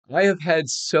I have had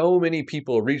so many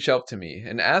people reach out to me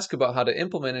and ask about how to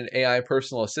implement an AI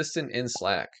personal assistant in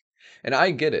Slack. And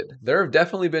I get it. There have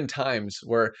definitely been times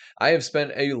where I have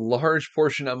spent a large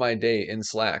portion of my day in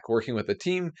Slack working with a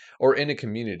team or in a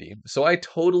community. So I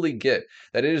totally get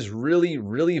that it is really,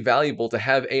 really valuable to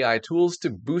have AI tools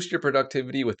to boost your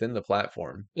productivity within the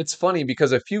platform. It's funny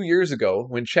because a few years ago,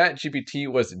 when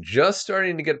ChatGPT was just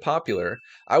starting to get popular,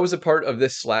 I was a part of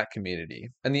this Slack community.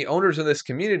 And the owners of this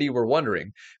community were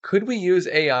wondering, could we use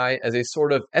AI as a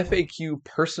sort of FAQ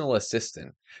personal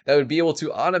assistant that would be able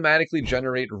to automatically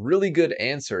generate really good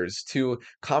answers to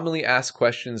commonly asked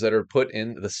questions that are put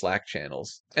in the Slack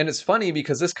channels? And it's funny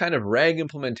because this kind of RAG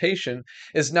implementation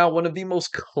is now one of the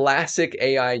most classic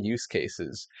AI use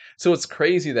cases. So it's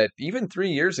crazy that even 3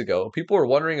 years ago, people were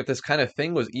wondering if this kind of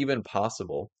thing was even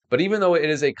possible. But even though it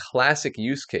is a classic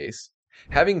use case,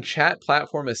 having chat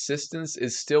platform assistance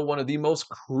is still one of the most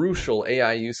crucial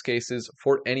AI use cases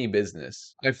for any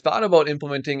business. I've thought about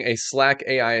implementing a Slack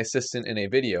AI assistant in a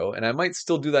video, and I might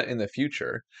still do that in the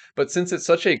future. But since it's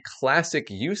such a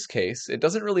classic use case, it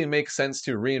doesn't really make sense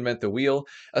to reinvent the wheel,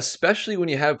 especially when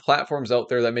you have platforms out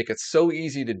there that make it so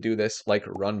easy to do this, like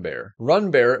Runbear.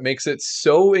 Runbear makes it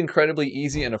so incredibly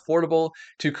easy and affordable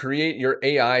to create your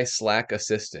AI Slack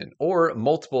assistant, or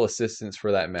multiple assistants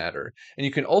for that matter. And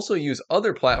you can also use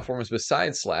other platforms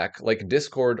besides Slack, like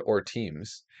Discord or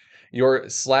Teams. Your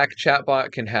Slack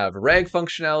chatbot can have RAG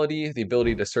functionality, the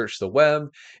ability to search the web.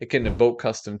 It can invoke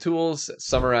custom tools,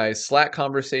 summarize Slack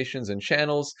conversations and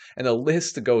channels, and the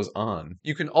list goes on.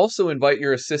 You can also invite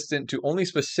your assistant to only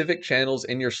specific channels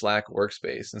in your Slack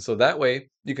workspace. And so that way,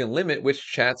 you can limit which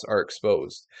chats are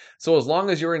exposed. So as long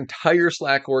as your entire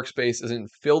Slack workspace isn't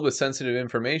filled with sensitive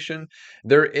information,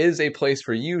 there is a place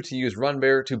for you to use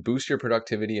Runbear to boost your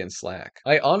productivity in Slack.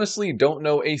 I honestly don't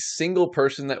know a single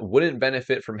person that wouldn't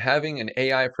benefit from having an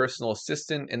AI personal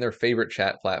assistant in their favorite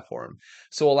chat platform.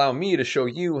 So allow me to show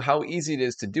you how easy it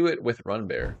is to do it with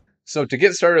Runbear. So to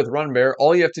get started with Runbear,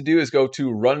 all you have to do is go to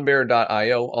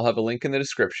runbear.io. I'll have a link in the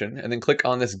description, and then click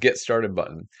on this Get Started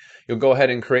button. You'll go ahead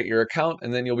and create your account,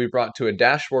 and then you'll be brought to a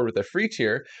dashboard with a free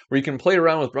tier where you can play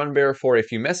around with Runbear for a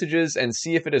few messages and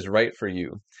see if it is right for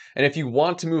you. And if you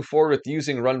want to move forward with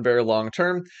using Runbear long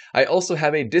term, I also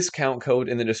have a discount code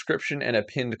in the description and a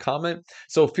pinned comment,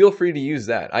 so feel free to use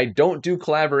that. I don't do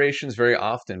collaborations very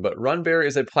often, but Runbear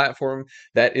is a platform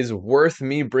that is worth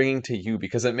me bringing to you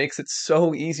because it makes it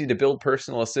so easy to build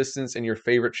personal assistants in your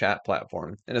favorite chat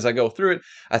platform. And as I go through it,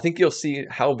 I think you'll see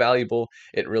how valuable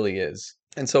it really is.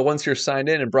 And so once you're signed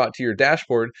in and brought to your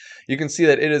dashboard, you can see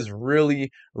that it is really,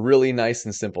 really nice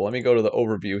and simple. Let me go to the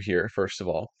overview here, first of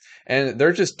all. And there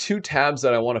are just two tabs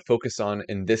that I want to focus on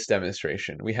in this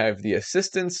demonstration. We have the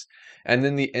assistants and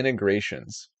then the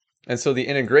integrations. And so the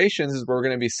integrations is where we're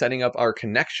going to be setting up our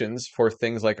connections for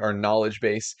things like our knowledge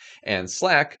base and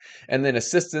Slack. And then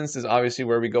assistance is obviously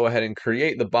where we go ahead and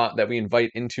create the bot that we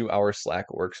invite into our Slack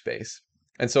workspace.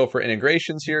 And so for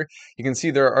integrations here, you can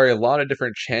see there are a lot of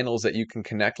different channels that you can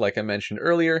connect, like I mentioned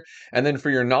earlier. And then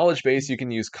for your knowledge base, you can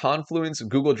use Confluence,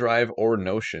 Google Drive, or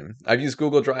Notion. I've used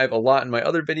Google Drive a lot in my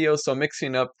other videos, so I'm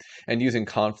mixing up and using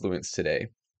Confluence today.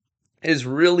 It is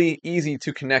really easy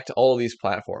to connect to all of these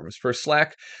platforms. For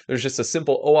Slack, there's just a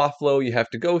simple OAuth flow you have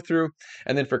to go through.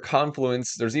 And then for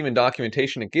Confluence, there's even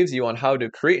documentation it gives you on how to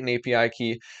create an API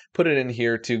key, put it in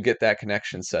here to get that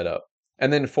connection set up.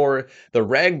 And then for the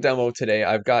RAG demo today,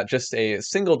 I've got just a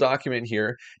single document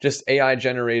here, just AI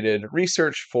generated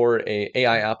research for a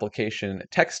AI application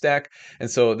tech stack.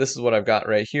 And so this is what I've got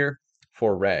right here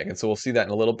for RAG. And so we'll see that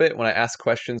in a little bit when I ask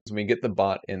questions when we get the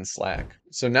bot in Slack.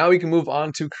 So now we can move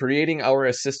on to creating our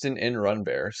assistant in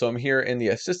Runbear. So I'm here in the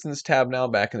Assistants tab now,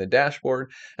 back in the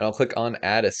dashboard, and I'll click on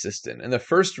Add Assistant. And the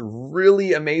first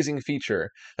really amazing feature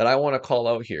that I want to call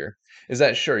out here is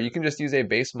that sure, you can just use a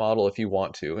base model if you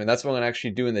want to, and that's what I'm going to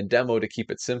actually do in the demo to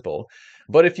keep it simple.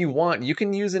 But if you want, you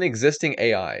can use an existing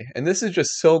AI, and this is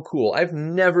just so cool. I've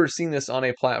never seen this on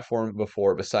a platform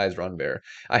before besides Runbear.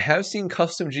 I have seen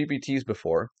custom GPTs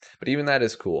before, but even that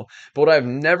is cool. But what I've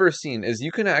never seen is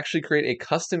you can actually create a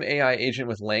custom AI agent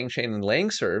with LangChain and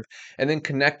LangServe, and then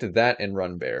connect that in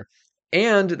Runbear.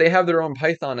 And they have their own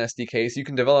Python SDK, so you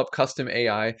can develop custom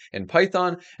AI in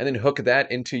Python and then hook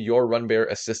that into your Runbear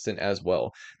assistant as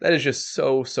well. That is just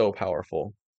so, so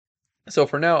powerful. So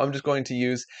for now, I'm just going to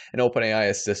use an OpenAI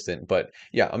assistant, but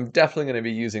yeah, I'm definitely going to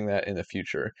be using that in the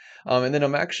future. And then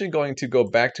I'm actually going to go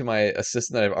back to my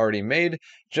assistant that I've already made,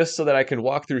 just so that I can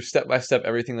walk through step by step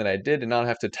everything that I did and not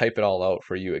have to type it all out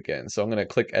for you again. So I'm going to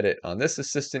click edit on this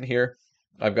assistant here.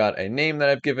 I've got a name that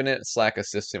I've given it, Slack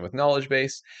assistant with knowledge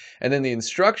base. And then the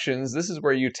instructions, this is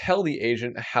where you tell the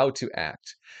agent how to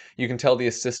act. You can tell the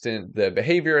assistant the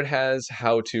behavior it has,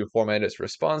 how to format its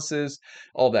responses,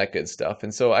 all that good stuff.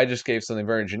 And so I just gave something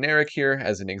very generic here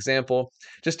as an example,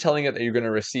 just telling it that you're going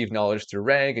to receive knowledge through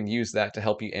RAG and use that to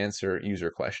help you answer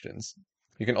user questions.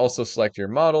 You can also select your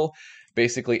model,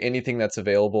 basically anything that's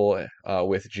available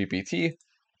with GPT.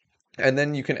 And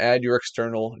then you can add your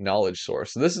external knowledge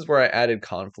source. So this is where I added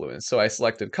Confluence. So I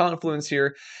selected Confluence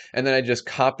here, and then I just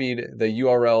copied the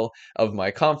URL of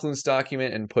my Confluence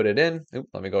document and put it in. Oop,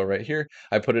 let me go right here.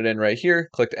 I put it in right here,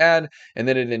 clicked add, and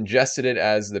then it ingested it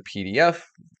as the PDF.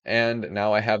 And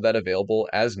now I have that available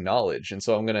as knowledge. And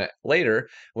so I'm going to later,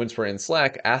 once we're in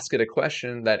Slack, ask it a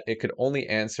question that it could only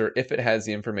answer if it has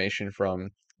the information from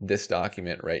this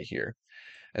document right here.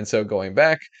 And so going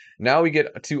back, now we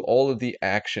get to all of the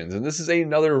actions. And this is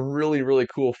another really, really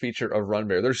cool feature of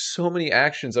Runbear. There's so many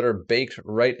actions that are baked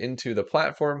right into the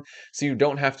platform, so you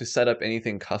don't have to set up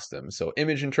anything custom. So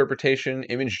image interpretation,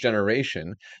 image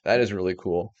generation, that is really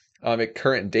cool. At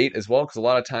current date as well, because a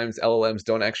lot of times LLMs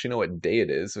don't actually know what day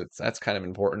it is. That's kind of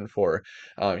important for,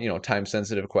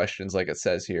 time-sensitive questions like it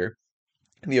says here.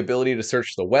 The ability to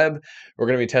search the web, we're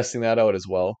going to be testing that out as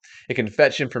well. It can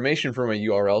fetch information from a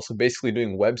URL, so basically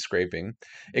doing web scraping.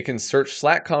 It can search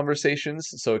Slack conversations,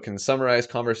 so it can summarize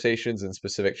conversations in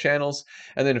specific channels.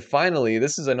 And then finally,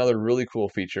 this is another really cool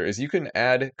feature, is you can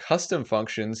add custom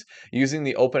functions using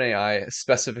the OpenAI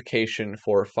specification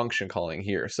for function calling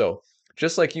here. So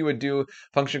just like you would do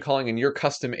function calling in your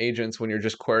custom agents when you're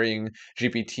just querying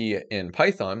GPT in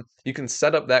Python, you can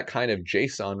set up that kind of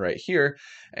JSON right here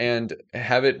and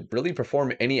have it really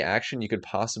perform any action you could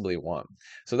possibly want.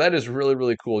 So that is really,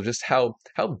 really cool, just how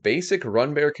basic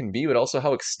Runbear can be, but also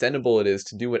how extendable it is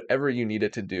to do whatever you need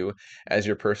it to do as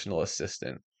your personal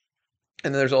assistant.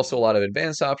 And then there's also a lot of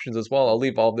advanced options as well. I'll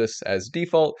leave all this as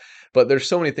default, but there's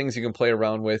so many things you can play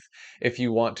around with if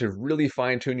you want to really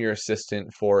fine tune your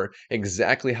assistant for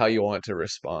exactly how you want it to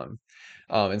respond.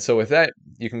 And so with that,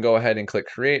 you can go ahead and click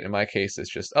create. In my case,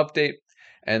 it's just update.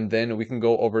 And then we can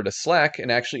go over to Slack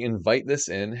and actually invite this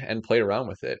in and play around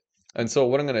with it. And so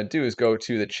what I'm going to do is go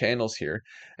to the channels here,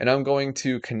 and I'm going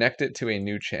to connect it to a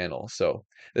new channel. So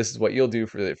this is what you'll do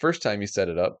for the first time you set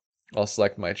it up. I'll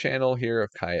select my channel here of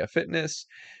Kaya Fitness,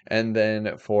 and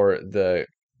then for the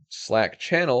Slack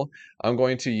channel, I'm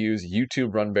going to use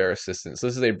YouTube Runbear Assistant. So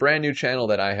this is a brand new channel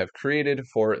that I have created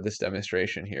for this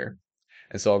demonstration here.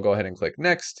 And so I'll go ahead and click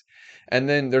next. And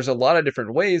then there's a lot of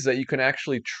different ways that you can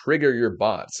actually trigger your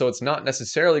bot. So it's not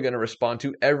necessarily going to respond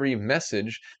to every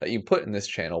message that you put in this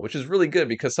channel, which is really good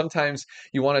because sometimes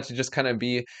you want it to just kind of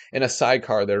be in a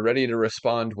sidecar. They're ready to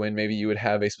respond when maybe you would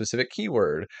have a specific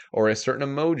keyword or a certain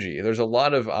emoji. There's a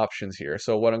lot of options here.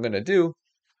 So what I'm going to do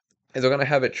is I'm going to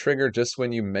have it trigger just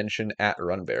when you mention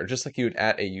 @Runbear, just like you would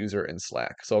 @ a user in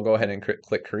Slack. So I'll go ahead and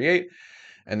click create.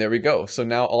 And there we go. So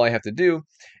now all I have to do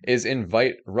is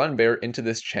invite Runbear into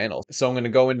this channel. So I'm going to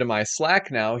go into my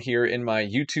Slack now here in my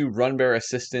YouTube Runbear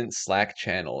Assistant Slack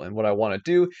channel. And what I want to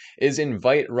do is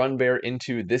invite Runbear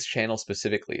into this channel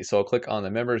specifically. So I'll click on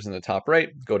the members in the top right,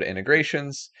 go to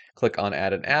integrations, click on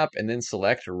add an app, and then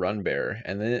select Runbear.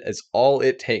 And then it's all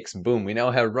it takes. Boom. We now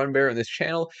have Runbear in this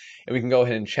channel, and we can go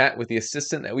ahead and chat with the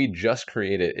assistant that we just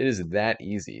created. It is that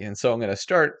easy. And so I'm going to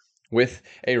start with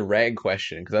a RAG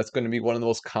question, because that's going to be one of the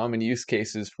most common use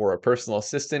cases for a personal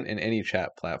assistant in any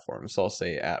chat platform. So I'll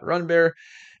say @Runbear,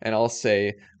 and I'll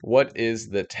say, what is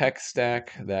the tech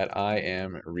stack that I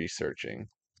am researching?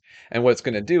 And what it's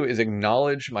going to do is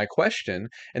acknowledge my question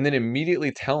and then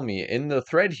immediately tell me in the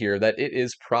thread here that it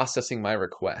is processing my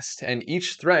request. And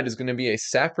each thread is going to be a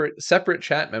separate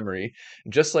chat memory,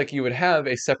 just like you would have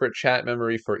a separate chat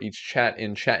memory for each chat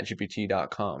in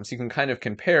chatgpt.com. So you can kind of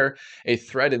compare a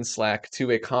thread in Slack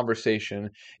to a conversation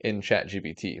in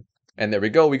ChatGPT. And there we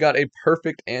go. We got a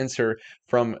perfect answer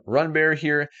from Runbear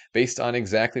here based on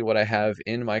exactly what I have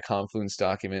in my Confluence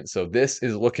document. So this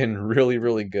is looking really,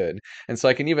 really good. And so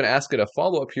I can even ask it a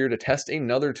follow-up here to test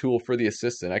another tool for the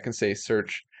assistant. I can say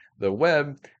search the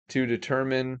web to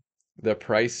determine the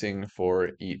pricing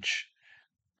for each.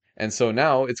 And so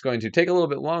now it's going to take a little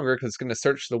bit longer because it's going to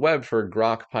search the web for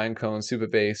Grok, Pinecone,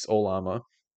 Supabase, Olama,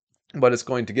 but it's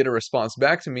going to get a response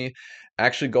back to me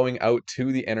actually going out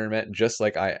to the internet just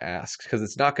like I asked, because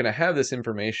it's not going to have this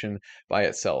information by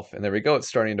itself. And there we go. It's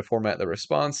starting to format the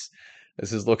response.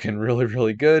 This is looking really,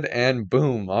 really good. And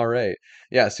boom. All right.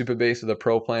 Yeah. Supabase with a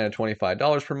pro plan of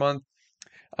 $25 per month.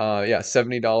 Yeah,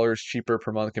 $70 cheaper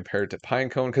per month compared to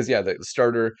Pinecone. Because, yeah, the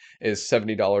starter is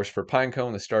 $70 for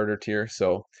Pinecone, the starter tier.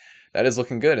 So that is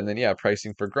looking good. And then, yeah,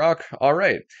 pricing for Grok. All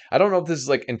right. I don't know if this is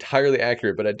like entirely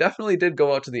accurate, but I definitely did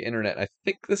go out to the internet. I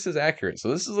think this is accurate. So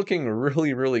this is looking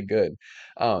really, really good.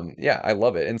 Yeah, I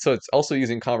love it. And so it's also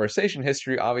using conversation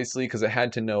history, obviously, because it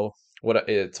had to know what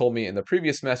it told me in the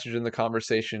previous message in the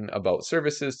conversation about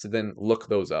services to then look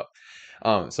those up.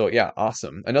 So yeah,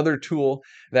 awesome. Another tool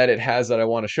that it has that I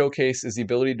want to showcase is the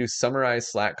ability to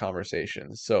summarize Slack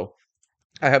conversations. So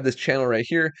I have this channel right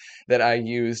here that I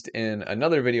used in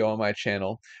another video on my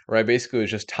channel where I basically was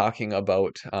just talking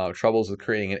about troubles with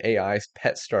creating an AI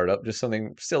pet startup, just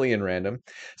something silly and random.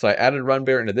 So I added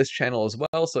Runbear into this channel as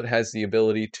well, so it has the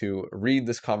ability to read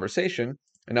this conversation.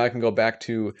 And now I can go back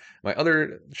to my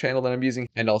other channel that I'm using,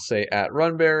 and I'll say at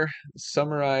Runbear,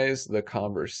 summarize the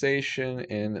conversation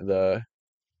in the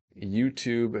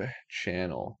YouTube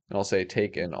channel. And I'll say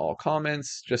take in all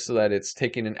comments just so that it's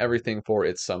taking in everything for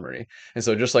its summary. And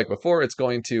so just like before, it's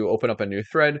going to open up a new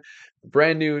thread,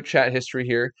 brand new chat history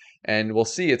here, and we'll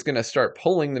see it's going to start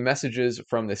pulling the messages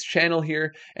from this channel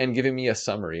here and giving me a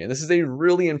summary. And this is a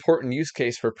really important use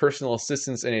case for personal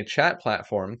assistance in a chat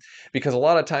platform because a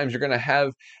lot of times you're going to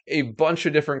have a bunch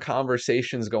of different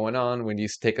conversations going on when you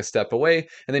take a step away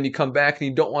and then you come back and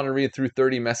you don't want to read through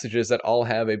 30 messages that all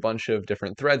have a bunch of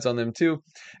different threads on them too.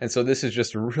 And so this is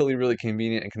just really, really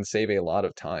convenient and can save a lot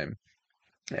of time.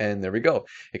 And there we go.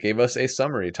 It gave us a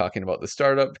summary talking about the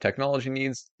startup, technology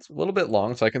needs. It's a little bit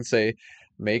long, so I can say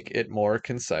make it more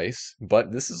concise,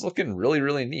 but this is looking really,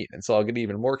 really neat. And so I'll get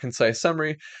even more concise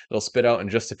summary. It'll spit out in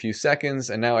just a few seconds.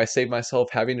 And now I save myself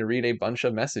having to read a bunch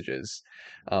of messages.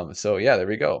 So yeah, there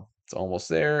we go. It's almost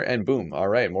there and boom. All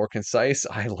right, more concise.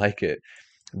 I like it.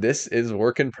 This is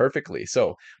working perfectly.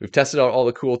 So we've tested out all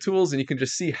the cool tools and you can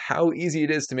just see how easy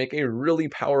it is to make a really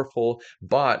powerful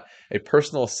bot, a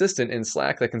personal assistant in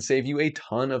Slack that can save you a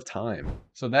ton of time.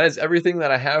 So that is everything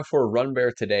that I have for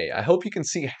Runbear today. I hope you can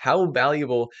see how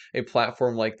valuable a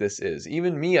platform like this is.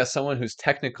 Even me as someone who's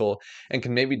technical and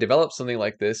can maybe develop something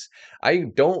like this, I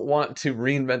don't want to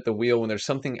reinvent the wheel when there's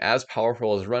something as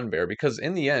powerful as Runbear because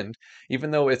in the end,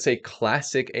 even though it's a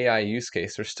classic AI use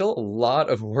case, there's still a lot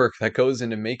of work that goes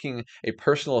into making a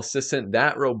personal assistant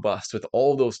that robust with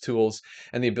all those tools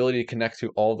and the ability to connect to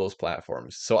all those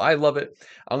platforms. So I love it.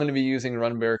 I'm going to be using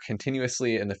Runbear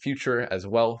continuously in the future as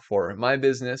well for my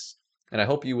business, and I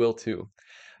hope you will too.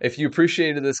 If you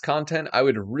appreciated this content, I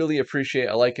would really appreciate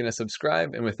a like and a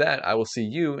subscribe. And with that, I will see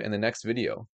you in the next video.